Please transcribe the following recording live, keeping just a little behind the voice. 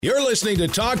You're listening to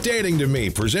Talk Dating to Me,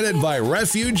 presented by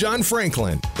Refuge on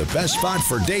Franklin, the best spot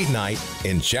for date night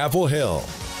in Chapel Hill.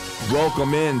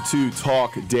 Welcome in to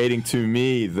Talk Dating to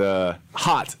Me, the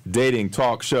hot dating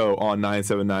talk show on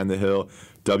 979 The Hill,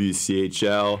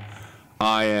 WCHL.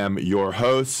 I am your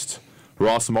host,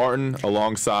 Ross Martin,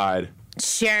 alongside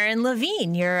Sharon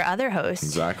Levine, your other host.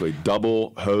 Exactly.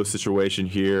 Double host situation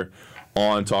here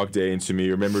on Talk Dating to Me.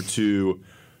 Remember to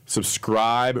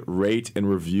subscribe, rate, and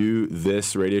review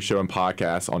this radio show and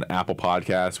podcast on Apple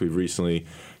Podcasts. We've recently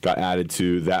got added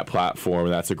to that platform.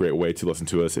 That's a great way to listen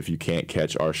to us if you can't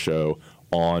catch our show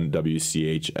on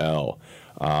WCHL.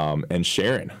 And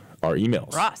Sharon, our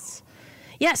emails. Ross.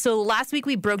 Yeah, so last week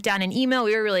we broke down an email.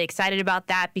 We were really excited about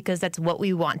that because that's what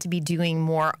we want to be doing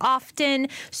more often.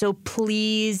 So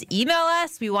please email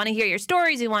us. We want to hear your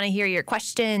stories. We want to hear your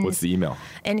questions. What's the email?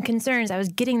 And concerns. I was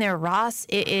getting there, Ross.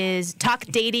 It is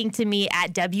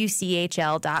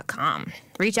talkdatingtome@wchl.com.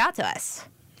 Reach out to us.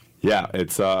 Yeah,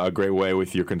 it's a great way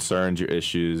with your concerns, your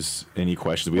issues, any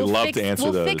questions. We'd love to answer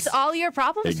those. We'll fix all your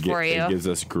problems for you. It gives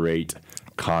us great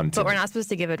content. But we're not supposed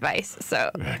to give advice,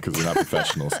 so. Because we're not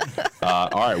professionals. All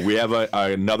right, we have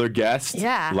another guest.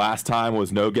 Yeah. Last time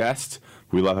was no guest.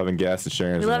 We love having guests, and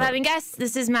Sharon's. We love having guests.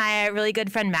 This is my really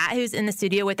good friend Matt, who's in the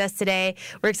studio with us today.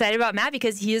 We're excited about Matt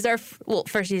because he is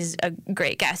first he's a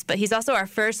great guest, but he's also our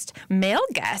first male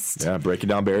guest. Yeah, breaking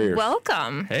down barriers.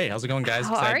 Welcome. Hey, how's it going, guys?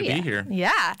 How Excited are to you? be here.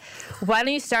 Yeah. Why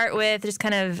don't you start with just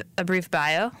kind of a brief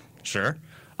bio? Sure.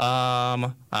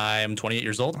 I'm 28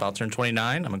 years old, about to turn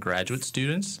 29. I'm a graduate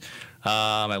student.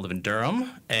 I live in Durham,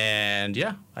 and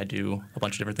yeah, I do a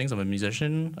bunch of different things. I'm a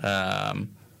musician.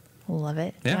 Love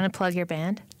it. Yeah. You want to plug your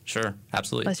band? Sure,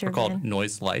 absolutely. What's your We're called band?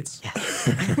 Noise Lights.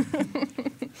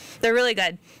 They're really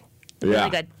good. Yeah. Really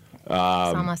good.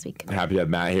 Saw them last week. Happy to have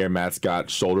Matt here. Matt's got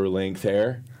shoulder length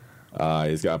hair.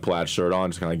 He's got a plaid shirt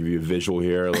on. Just kind of give you a visual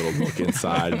here, a little look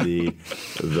inside the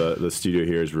studio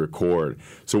here as we record.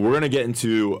 So we're going to get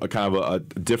into a kind of a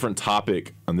different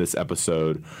topic on this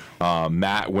episode.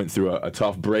 Matt went through a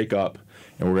tough breakup,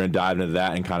 and we're going to dive into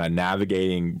that and kind of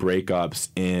navigating breakups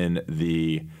in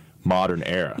the modern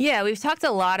era. Yeah, we've talked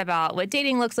a lot about what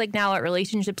dating looks like now, what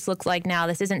relationships look like now.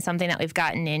 This isn't something that we've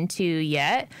gotten into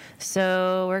yet,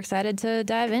 so we're excited to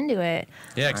dive into it.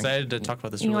 Yeah, excited to talk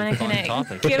about this You really want to fun kind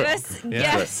topic. of give us,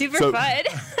 super fun.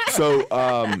 So,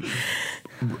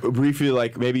 briefly,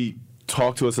 like maybe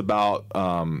talk to us about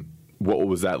what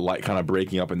was that like, kind of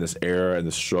breaking up in this era and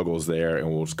the struggles there, and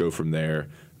we'll just go from there,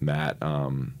 Matt.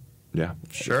 Yeah,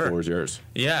 Sure. The floor is yours.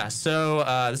 Yeah, so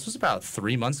this was about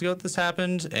 3 months ago that this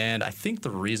happened, and I think the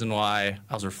reason why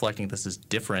I was reflecting this is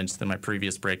different than my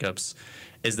previous breakups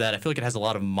is that I feel like it has a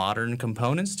lot of modern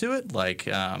components to it. Like,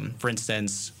 for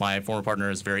instance, my former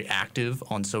partner is very active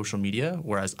on social media,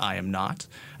 whereas I am not.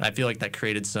 And I feel like that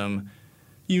created some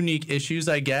unique issues,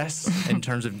 I guess, in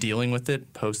terms of dealing with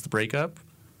it post the breakup.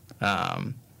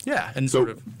 Yeah, and So,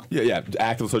 sort of. yeah,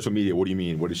 active on social media. What do you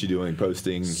mean? What is she doing?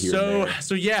 Posting here and there?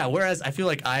 So yeah. Whereas I feel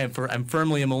like I'm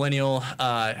firmly a millennial.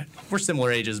 We're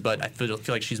similar ages, but I feel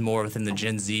like she's more within the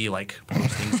Gen Z, like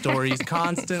posting stories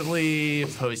constantly,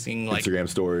 posting like Instagram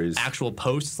stories. actual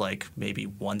posts like maybe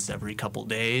once every couple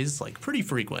days, like pretty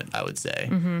frequent, I would say.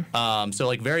 So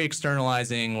like very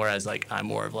externalizing, whereas like I'm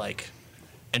more of like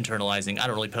internalizing. I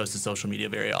don't really post to social media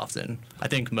very often. I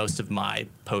think most of my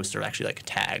posts are actually like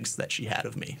tags that she had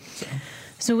of me.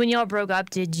 So when y'all broke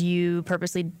up, did you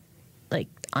purposely like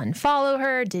unfollow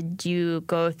her? Did you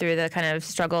go through the kind of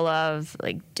struggle of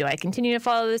like, do I continue to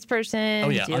follow this person? Oh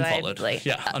yeah, do unfollowed.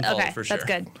 Unfollowed okay, for sure. That's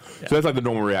good. Yeah. So that's like the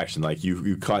normal reaction. Like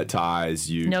you cut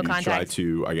ties. You No try contact.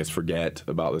 to, I guess, forget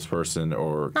about this person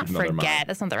or Not keep them in forget. mind.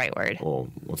 That's not the right word. Well,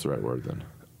 what's the right word then?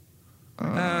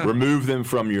 Remove them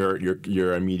from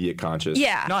your immediate conscious.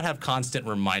 Yeah. Not have constant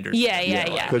reminders.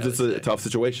 Yeah. Because it's a tough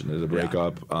situation. There's a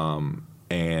breakup,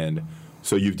 and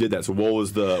so you did that. So what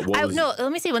was the? No,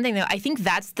 let me say one thing though. I think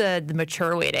that's the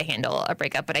mature way to handle a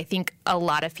breakup, but I think a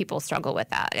lot of people struggle with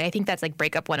that. I think that's like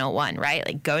breakup 101, right?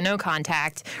 Like go no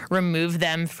contact, remove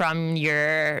them from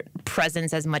your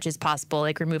presence as much as possible,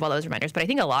 like remove all those reminders. But I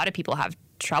think a lot of people have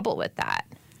trouble with that.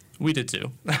 We did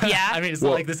too. Yeah. I mean, it's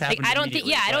not like this happened. I don't think.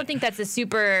 immediately, I don't but- think that's a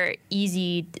super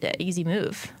easy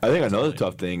move. I think another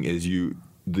tough thing is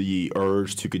the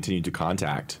urge to continue to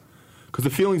contact, because the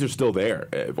feelings are still there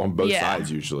on both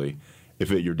sides usually.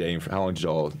 If you're dating, for how long did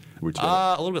y'all were together?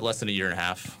 A little bit less than a year and a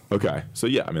half. Okay, so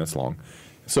yeah, I mean that's long.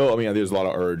 So I mean, there's a lot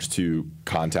of urge to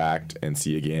contact and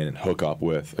see again and hook up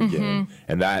with again,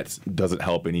 and that doesn't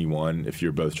help anyone if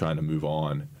you're both trying to move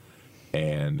on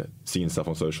and seeing stuff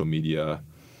on social media.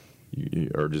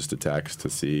 Or just to text to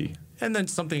see And then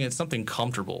it's something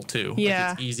comfortable too. Yeah.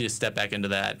 Like it's easy to step back into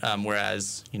that.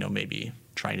 Whereas, maybe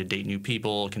trying to date new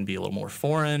people can be a little more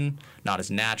foreign, not as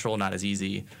natural, not as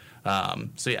easy.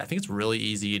 So yeah, I think it's really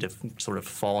easy to sort of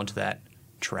fall into that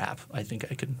trap. I think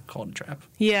I could call it a trap.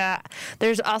 Yeah.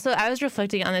 There's also, I was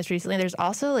reflecting on this recently, there's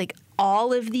also like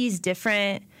all of these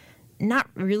different, not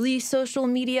really social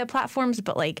media platforms,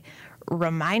 but like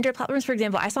reminder platforms. For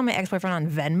example, I saw my ex-boyfriend on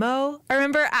Venmo, I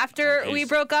remember, after we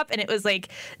broke up, and it was like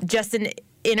just an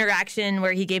interaction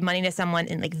where he gave money to someone,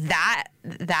 and like that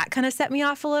kind of set me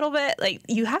off a little bit. Like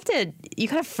you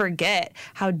kind of forget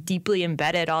how deeply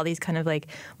embedded all these kind of like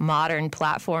modern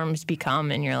platforms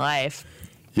become in your life.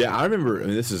 Yeah, I remember. I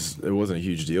mean, it wasn't a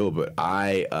huge deal, but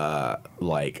I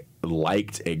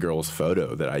liked a girl's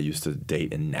photo that I used to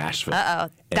date in Nashville.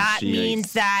 That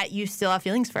means that you still have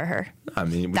feelings for her. I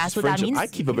mean, that's what that means. I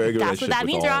keep a very good relationship that with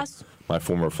means, all Ross. my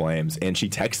former flames, and she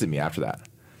texted me after that,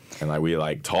 and like we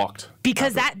talked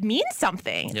because that means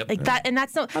something. Yep. Like that, and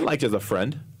that's so. I liked her as a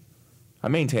friend. I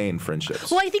maintain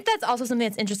friendships. Well, I think that's also something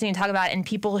that's interesting to talk about, and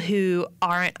people who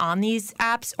aren't on these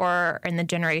apps or in the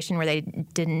generation where they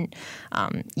didn't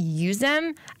use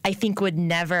them, I think would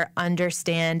never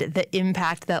understand the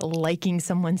impact that liking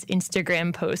someone's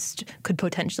Instagram post could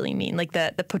potentially mean, like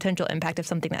the potential impact of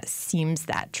something that seems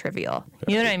that trivial.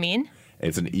 You know what I mean?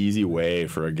 It's an easy way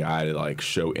for a guy to like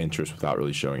show interest without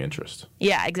really showing interest.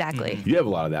 Yeah, exactly. You have a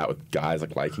lot of that with guys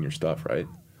like liking your stuff, right?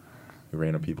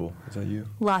 Random people. Is that you?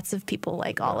 Lots of people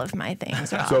like all of my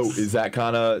things. Ross. So is that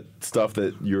kind of stuff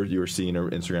that you're seeing in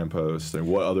Instagram posts, and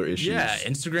what other issues? Yeah,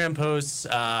 Instagram posts.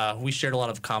 We shared a lot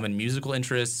of common musical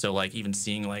interests. So like even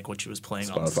seeing like what she was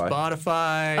playing on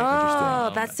Spotify.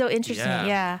 Oh, that's so interesting.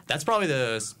 Yeah. That's probably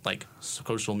the like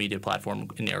social media platform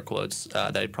in air quotes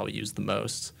that I probably use the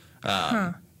most.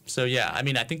 So yeah, I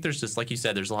mean, I think there's just, like you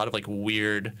said, there's a lot of like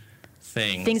weird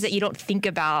things that you don't think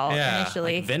about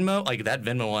initially. Like Venmo, like that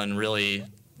Venmo one really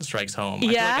strikes home. I feel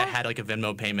like I had like a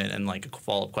Venmo payment and like a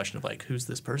follow-up question of like, who's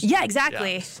this person? Yeah,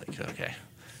 exactly. Yeah, it's like, okay.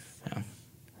 Yeah.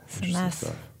 It's a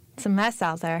mess. It's a mess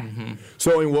out there. Mm-hmm.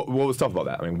 So I mean, what was tough about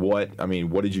that? I mean,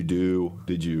 what did you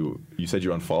do? You said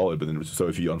you unfollowed, but then so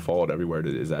if you unfollowed everywhere,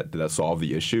 did that solve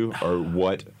the issue, or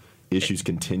what issues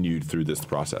continued through this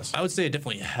process? I would say it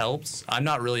definitely helps. I'm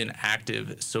not really an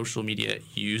active social media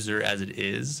user as it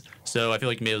is, so I feel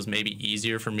like it was maybe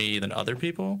easier for me than other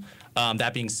people.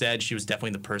 That being said, she was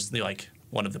definitely the person, like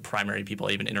one of the primary people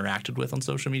I even interacted with on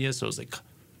social media, so it was like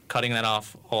cutting that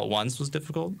off all at once was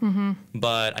difficult. Mm-hmm.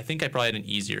 But I think I probably had an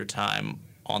easier time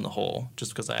on the whole,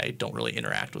 just because I don't really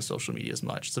interact with social media as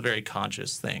much. It's a very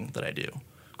conscious thing that I do.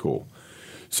 Cool.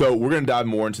 So we're going to dive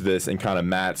more into this and kind of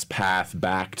Matt's path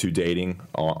back to dating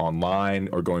online,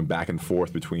 or going back and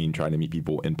forth between trying to meet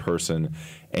people in person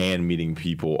and meeting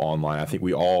people online. I think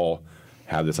we all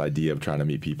have this idea of trying to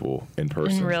meet people in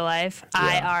person. In real life,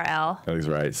 yeah. IRL. That's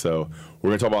right. So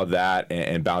we're going to talk about that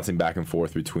and bouncing back and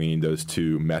forth between those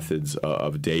two methods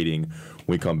of dating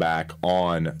when we come back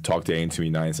on Talk Dating to Me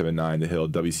 979 The Hill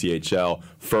WCHL.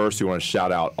 First, we want to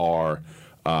shout out our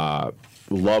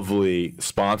lovely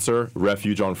sponsor,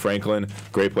 Refuge on Franklin.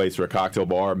 Great place for a cocktail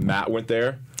bar. Matt went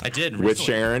there. I did. With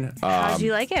Sharon. How'd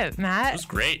you like it, Matt? It was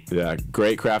great. Yeah,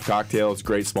 great craft cocktails,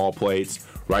 great small plates,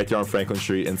 right there on Franklin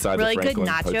Street inside really the Franklin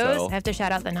good nachos. Hotel. I have to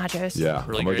shout out the nachos. Yeah,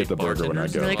 Really I'm going to great get the burger when I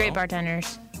bartenders. go. Really great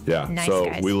bartenders. Yeah, Nice so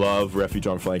guys. we love Refuge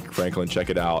on Franklin. Check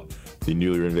it out. The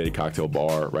newly renovated cocktail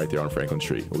bar right there on Franklin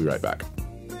Street. We'll be right back.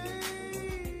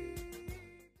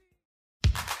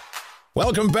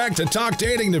 Welcome back to Talk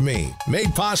Dating to Me,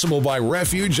 made possible by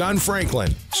Refuge on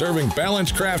Franklin, serving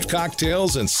balanced craft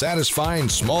cocktails and satisfying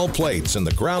small plates in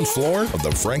the ground floor of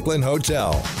the Franklin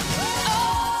Hotel.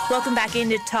 Welcome back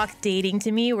into Talk Dating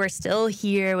to Me. We're still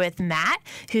here with Matt,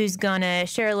 who's going to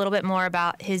share a little bit more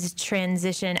about his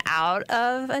transition out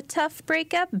of a tough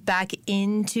breakup back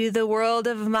into the world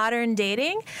of modern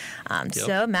dating.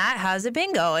 So, Matt, how's it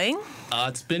been going?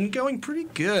 It's been going pretty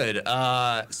good.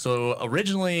 So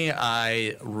originally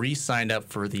I re-signed up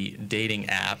for the dating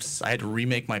apps. I had to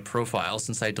remake my profile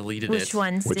since I deleted it. Which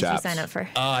ones Which did you apps? sign up for?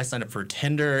 I signed up for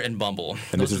Tinder and Bumble.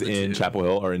 And this Those is are the in two. Chapel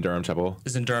Hill, or in Durham Chapel Hill?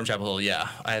 It's in Durham, Chapel Hill, yeah.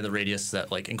 I had the radius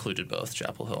that like included both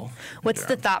Chapel Hill. and What's the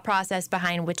Durham. thought process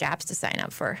behind which apps to sign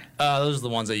up for? Those are the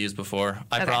ones I used before.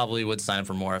 I Okay. probably would sign up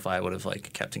for more if I would have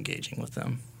like kept engaging with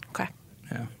them. Okay,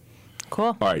 Yeah.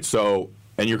 cool. All right, so,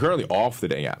 and you're currently off the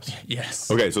dating apps.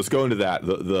 Yes. Okay, so let's go into that.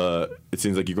 It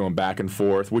seems like you're going back and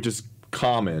forth, which is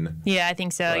common. Yeah, I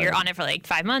think so. Right. You're on it for like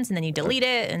 5 months, and then you delete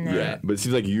it, and then Yeah, but it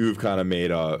seems like you've kind of made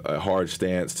a hard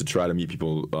stance to try to meet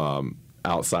people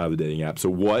outside of the dating app. So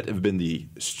what have been the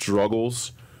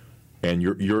struggles and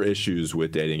your issues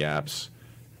with dating apps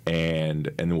and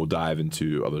then we'll dive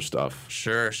into other stuff.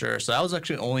 Sure. So I was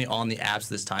actually only on the apps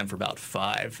this time for about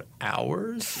 5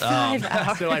 hours. 5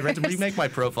 hours. So I had to remake my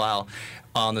profile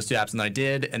on those 2 apps, and then I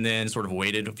did, and then sort of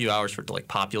waited a few hours for it to like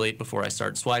populate before I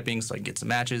started swiping so I could get some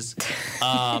matches.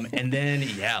 And then,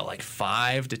 like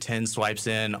 5 to 10 swipes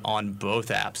in on both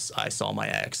apps, I saw my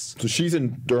ex. So she's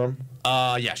in Durham?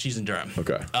 Yeah, she's in Durham.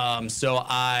 Okay. So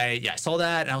I saw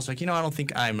that, and I was like, I don't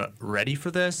think I'm ready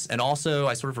for this. And also,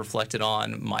 I sort of reflected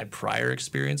on my prior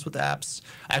experience with apps.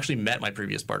 I actually met my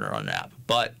previous partner on an app,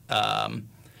 but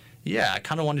I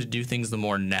kind of wanted to do things the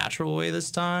more natural way this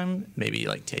time. Maybe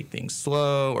like take things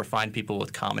slow or find people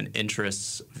with common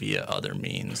interests via other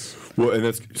means. Well,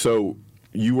 and so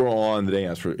you were on the dating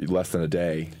apps for less than a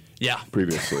day. Yeah.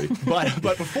 Previously.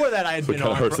 But before that, I had So it been kind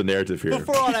on. of hurts the narrative here.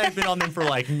 Before that, I had been on them for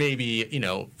like maybe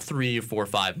 3, 4,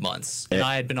 5 months, and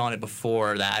I had been on it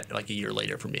before that, like a year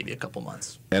later, for maybe a couple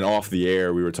months. And off the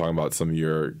air, we were talking about some of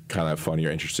your kind of funny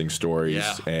or interesting stories.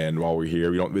 Yeah. And while we're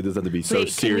here, it doesn't have to be so Wait,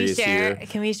 serious here.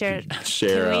 Can we share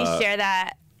Share, share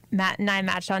that Matt and I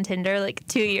matched on Tinder like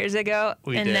 2 years ago,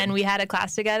 We and did. then we had a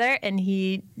class together, and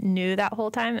he knew that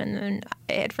whole time, and then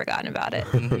I had forgotten about it.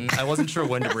 I wasn't sure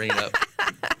when to bring it up.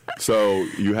 So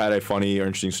you had a funny or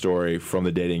interesting story from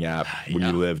the dating app when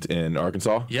Yeah. you lived in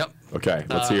Arkansas? Yep. Okay,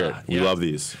 let's hear it. We yeah. love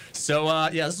these. So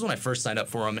this is when I first signed up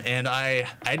for them, and I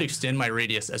had to extend my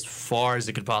radius as far as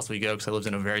it could possibly go because I lived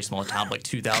in a very small town, of like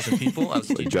 2,000 people. I was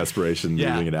Like desperation,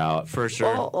 moving it out. for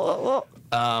sure.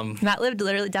 Matt lived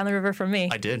literally down the river from me.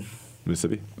 I did.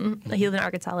 Mississippi? He lived in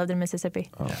Arkansas, lived in Mississippi.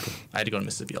 Yeah. I had to go to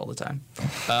Mississippi all the time.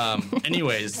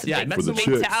 Anyways, I met For the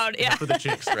someone chicks. Town, yeah. for the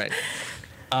chicks, right?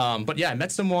 But I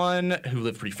met someone who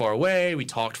lived pretty far away. We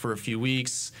talked for a few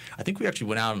weeks. I think we actually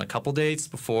went out on a couple dates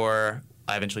before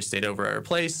I eventually stayed over at her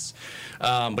place.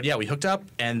 We hooked up,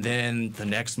 and then the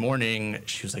next morning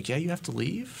she was like, "Yeah, you have to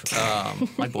leave.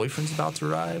 My boyfriend's about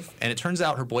to arrive." And it turns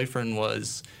out her boyfriend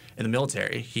was in the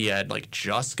military. He had like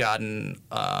just gotten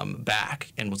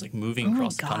back and was like moving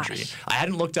across the country. gosh. I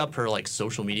hadn't looked up her like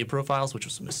social media profiles, which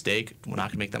was a mistake. We're not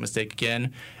gonna make that mistake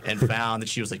again. And found that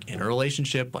she was like in a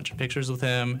relationship, bunch of pictures with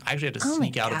him. I actually had to Oh my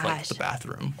sneak out of like gosh. the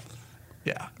bathroom.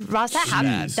 Yeah. Ross, that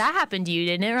happened to you,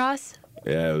 didn't it, Ross?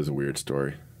 Yeah, it was a weird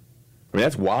story. I mean,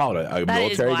 that's wild. A That is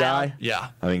military wild. guy? Yeah.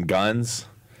 I mean, guns.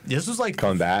 This was like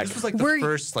Coming back. This was like the Were you-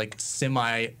 first like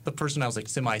the person I was like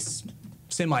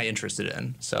semi interested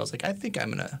in. So I was like, I think I'm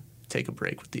gonna take a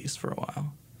break with these for a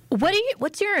while.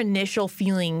 What's your initial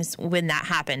feelings when that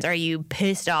happens? Are you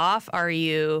pissed off? Are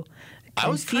you I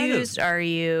was kind of- confused? Are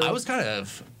you? I was kind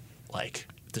of like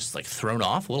just like thrown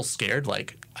off, a little scared.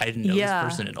 Like I didn't know Yeah.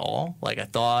 this person at all. Like I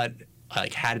thought I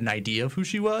like had an idea of who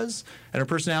she was and her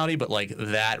personality, but like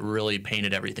that really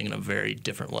painted everything in a very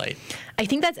different light. I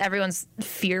think that's everyone's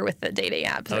fear with the dating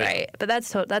apps, Oh, yeah. right? But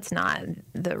that's not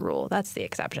the rule. That's the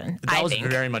exception. That I was think.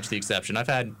 very much the exception. I've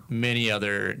had many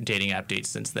other dating app dates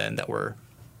since then that were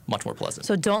much more pleasant.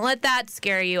 So don't let that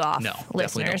scare you off, No,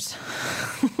 definitely don't. listeners.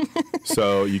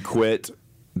 So you quit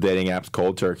dating apps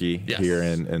cold turkey Yes. here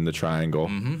in the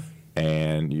Triangle,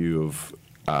 and you've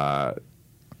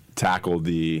tackled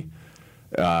the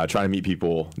trying to meet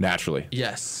people naturally.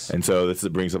 Yes. And so this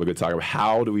brings up a good talk about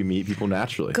how do we meet people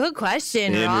naturally Good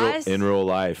question, in Ross. real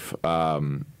life.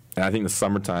 And I think the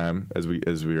summertime, as we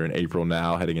are in April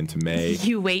now, heading into May,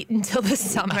 you wait until the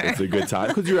summer. it's a good time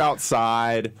because you're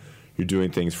outside. You're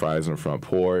doing things Fridays on the front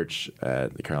porch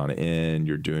at the Carolina Inn.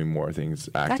 You're doing more things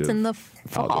active. That's in the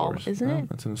fall, outdoors. isn't No, it?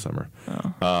 That's in the summer.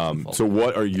 So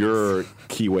what are your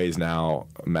key ways now,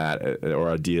 Matt, or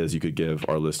ideas you could give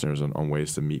our listeners on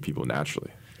ways to meet people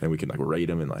naturally? And we can like rate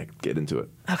them and like get into it.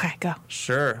 Okay, go.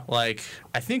 Sure. Like,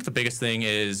 I think the biggest thing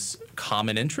is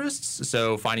common interests.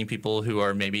 So finding people who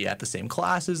are maybe at the same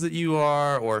classes that you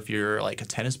are, or if you're like a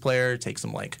tennis player, take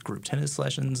some like group tennis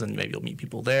sessions and maybe you'll meet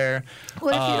people there.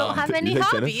 What if you don't have you any play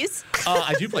hobbies?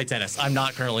 I do play tennis. I'm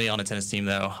not currently on a tennis team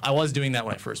though. I was doing that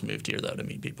when I first moved here though to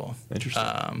meet people.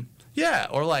 Interesting. Yeah,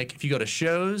 or like if you go to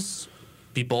shows,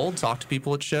 be bold, talk to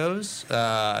people at shows.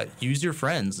 Use your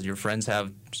friends. Your friends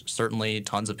have certainly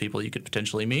tons of people you could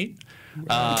potentially meet.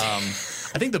 I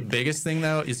think the biggest thing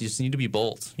though is you just need to be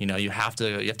bold. You know, you have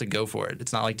to go for it.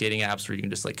 It's not like dating apps where you can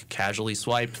just like casually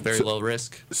swipe, very low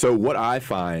risk. So what I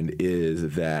find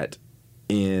is that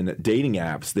in dating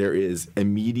apps, there is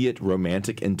immediate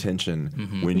romantic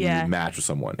intention when Yeah. you match with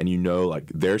someone, and you know,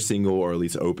 like they're single or at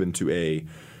least open to a,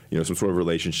 some sort of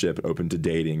relationship, open to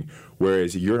dating.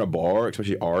 Whereas you're in a bar,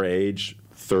 especially our age,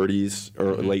 30s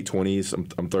or late 20s.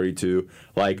 I'm 32.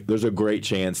 Like, there's a great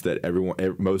chance that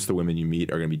most of the women you meet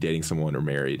are going to be dating someone or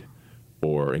married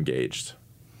or engaged.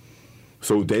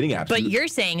 So dating apps. But you're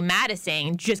saying, Matt is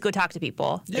saying, just go talk to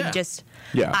people. Yeah. Like just.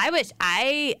 Yeah.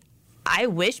 I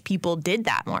wish people did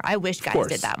that more. I wish guys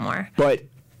did that more. But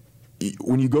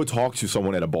when you go talk to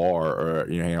someone at a bar or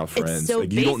hang out with friends, It's so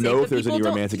like you don't basic, know but if there's people any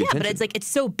don't- romantic yeah, intention. but it's like it's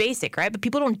so basic, right? But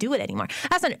people don't do it anymore.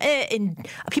 That's not. And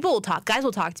people will talk. Guys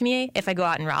will talk to me if I go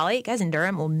out in Raleigh. Guys in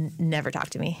Durham will never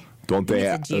talk to me. Don't they?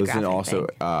 It's a Doesn't it geographic also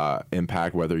thing.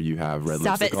 impact whether you have red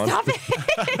Stop it! lipstick on? Stop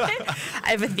it!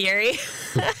 I have a theory.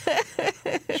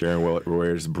 Sharon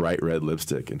wears bright red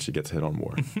lipstick and she gets hit on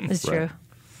more. It's Right. true.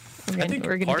 We're I think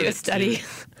gonna part do a of it, study. too,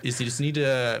 is you just need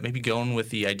to maybe go in with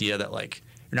the idea that like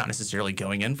you're not necessarily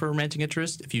going in for romantic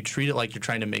interest. If you treat it like you're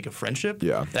trying to make a friendship,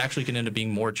 Yeah. that actually can end up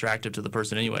being more attractive to the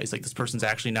person anyways. Like this person's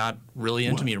actually not really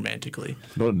into me romantically.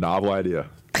 What a novel idea.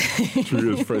 Treat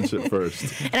it as friendship first.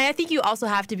 And I think you also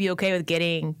have to be okay with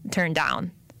getting turned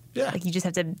down. Yeah. Like you just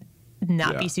have to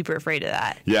not Yeah. be super afraid of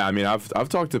that. Yeah, I mean, I've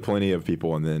talked to plenty of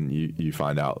people, and then you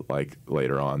find out like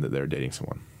later on that they're dating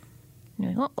someone,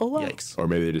 You're like, oh well. Yikes. or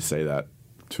maybe they just say that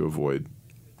to avoid.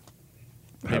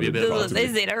 Maybe a having bit to of talk to They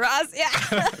me. say to Ross,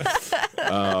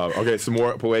 yeah. Okay, some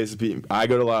more places. I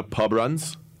go to a lot of pub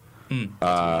runs.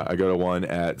 I go to one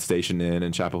at Station Inn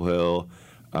in Chapel Hill.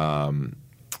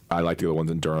 I like to go to ones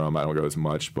in Durham. I don't go as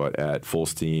much, but at Full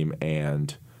Steam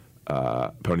and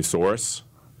Ponysaurus.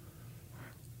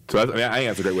 So I think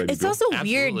that's a great way to It's go. also weird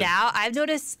Absolutely. now. I've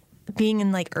noticed being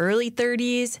in like early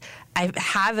 30s, I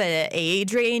have an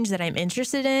age range that I'm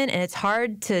interested in, and it's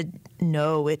hard to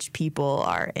know which people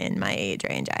are in my age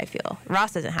range, I feel.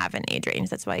 Ross doesn't have an age range.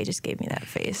 That's why he just gave me that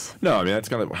face. No, I mean that's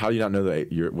kind of how do you not know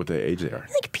what the age they are?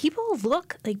 Like people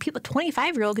look, like people,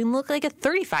 25-year-old can look like a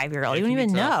 35-year-old. You It don't can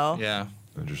even be tough. know. Yeah.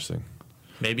 Interesting.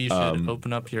 Maybe you should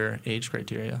open up your age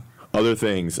criteria. Other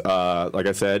things, like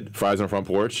I said, fries on the front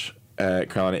porch at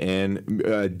Carolina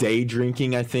Inn. Day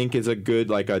drinking, I think, is a good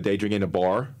day drinking in a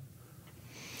bar,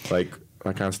 like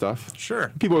that kind of stuff.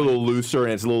 Sure. People are a little looser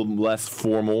and it's a little less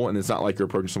formal, and it's not like you're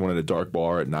approaching someone at a dark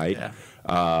bar at night. Yeah.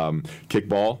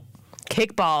 Kickball.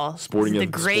 Kickball, sporting is the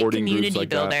events, great sporting community groups like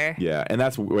builder. That. Yeah, and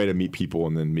that's a way to meet people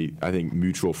and then meet. I think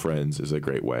mutual friends is a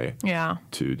great way. Yeah.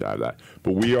 To dive that.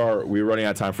 But we're running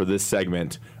out of time for this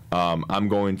segment. We're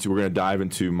going to dive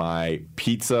into my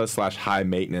pizza / high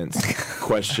maintenance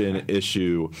question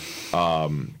issue.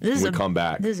 When we come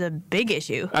back. This is a big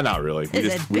issue. Not really.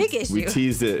 It's a big We issue.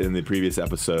 teased it in the previous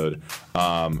episode. You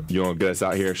want to get us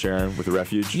out here, Sharon, with the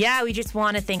refuge? Yeah, we just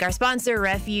want to thank our sponsor,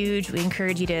 Refuge. We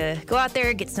encourage you to go out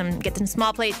there, get some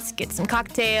small plates, get some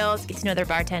cocktails, get to know their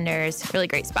bartenders. Really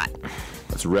great spot.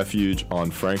 That's Refuge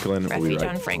on Franklin. Refuge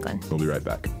on Franklin. We'll be right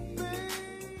back.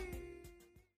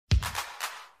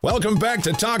 Welcome back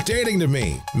to Talk Dating to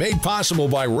Me, made possible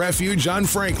by Refuge on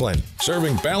Franklin,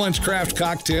 serving balanced craft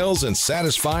cocktails and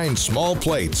satisfying small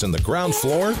plates in the ground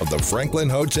floor of the Franklin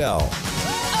Hotel.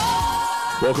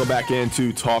 Welcome back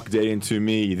into Talk Dating to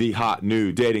Me, the hot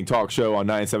new dating talk show on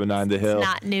 97.9 The Hill.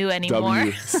 Not new anymore.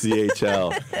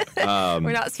 WCHL.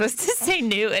 We're not supposed to say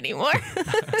new anymore.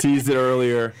 Teased it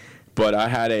earlier, but I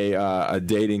had a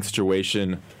dating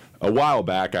situation a while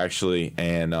back actually,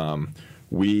 and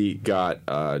we got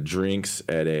drinks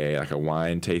at a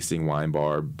wine tasting wine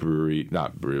bar,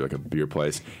 not brewery, like a beer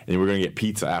place, and we were gonna get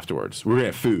pizza afterwards. We were gonna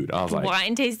get food. I was like,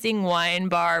 Wine tasting, wine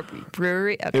bar,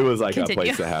 brewery. Okay, it was like continue. a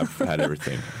place that had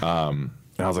everything. And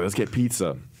I was like, let's get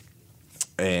pizza,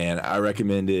 and I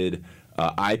recommended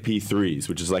IP3s,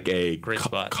 which is like a Great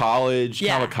spot. college,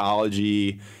 Yeah. kind of a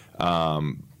college-y.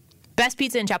 Best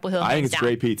pizza in Chapel Hill. I think hands it's down.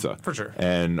 great pizza. For sure.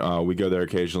 And we go there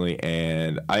occasionally,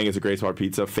 and I think it's a great spot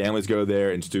pizza. Families go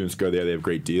there, and students go there. They have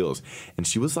great deals. And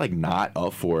she was like not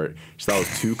up for it. She thought it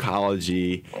was too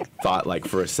college-y. Thought like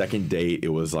for a second date, it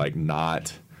was like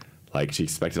not like she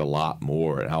expected a lot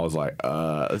more. And I was like,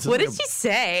 this is What like did she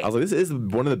say? I was like, this is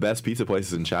one of the best pizza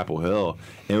places in Chapel Hill,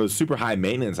 and it was super high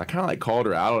maintenance. I kind of like called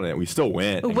her out on it. We still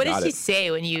went. and What did got she it. say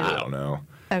when you? I don't know.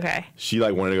 Okay. She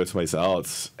like wanted to go someplace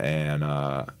else, and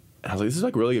I was like, this is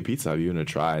like really good pizza. Have you gonna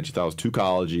try? And she thought it was too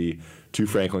college-y, too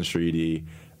Franklin Street-y.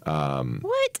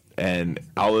 What? And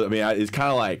it's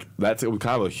kind of like it was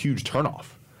kind of a huge turnoff.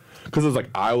 Because it was like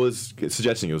I was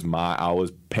suggesting I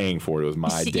was paying for it. It was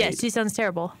my date. Yeah, she sounds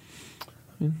terrible.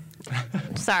 She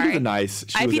Sorry. was nice.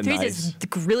 She was a IP3's nice.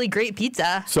 is really great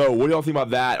pizza. So what do y'all think about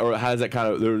that? Or how does that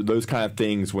those kind of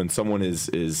things when someone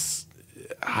is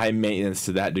high maintenance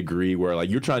to that degree where like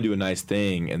you're trying to do a nice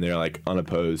thing and they're like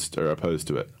unopposed or opposed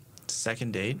to it?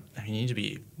 Second date, I mean, you need to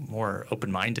be more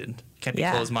open-minded. You can't be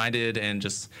Yeah. closed-minded and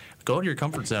just go to your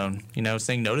comfort zone.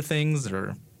 Saying no to things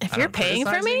or If I you're don't know, paying for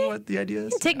criticizing me, what the idea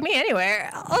is. Take me anywhere.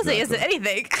 I'll say yes to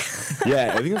anything.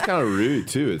 Yeah, I think it's kind of rude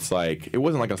too. It's like it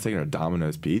wasn't like I was taking a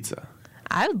Domino's pizza.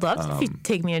 I would love to if you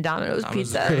take me to Domino's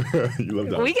Pizza. You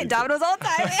love We get Domino's all the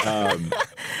time.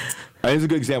 I think it's a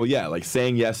good example. Yeah, like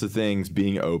saying yes to things,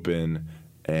 being open,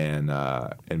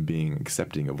 and being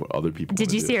accepting of what other people. Did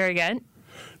wanna you do. see her again?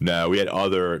 No, we had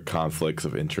other conflicts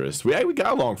of interest. We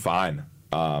got along fine.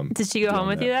 Did she go home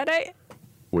with you that night?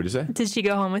 What did you say? Did she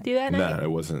go home with you that night? No, it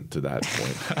wasn't to that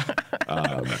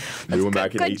point. We went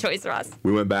back and Good ate. choice, Ross.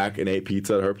 We went back and ate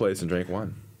pizza at her place and drank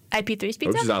wine. IP3's Hope she's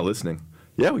pizza? not listening.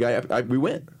 Yeah, we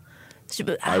went. How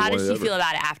did won it she over. feel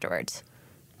about it afterwards?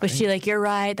 Was she like, you're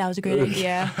right, that was a great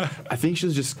idea? I think she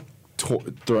was just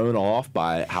thrown off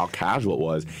by how casual it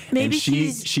was. Maybe and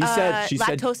she said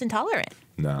lactose intolerant.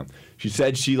 no. She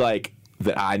said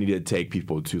that I needed to take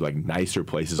people to like nicer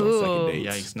places on second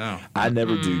dates. Yikes, no. I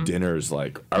never do dinners.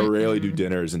 Like I rarely do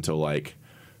dinners until like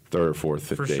third or fourth,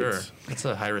 fifth For dates. sure. It's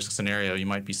a high risk scenario. You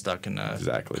might be stuck in a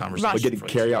Exactly. conversation. Like getting for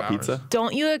carry 2 out hours. pizza.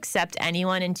 Don't you accept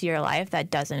anyone into your life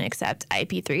that doesn't accept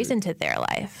IP3s into their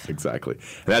life? Exactly.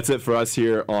 And that's it for us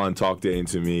here on Talk Dating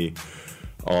to Me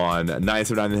on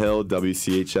 979 The Hill,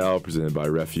 WCHL, presented by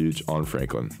Refuge on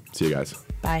Franklin. See you guys.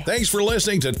 Bye. Thanks for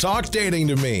listening to Talk Dating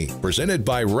to Me, presented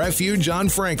by Refuge on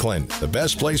Franklin, the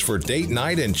best place for date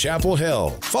night in Chapel Hill.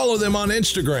 Follow them on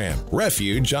Instagram,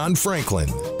 Refuge on Franklin.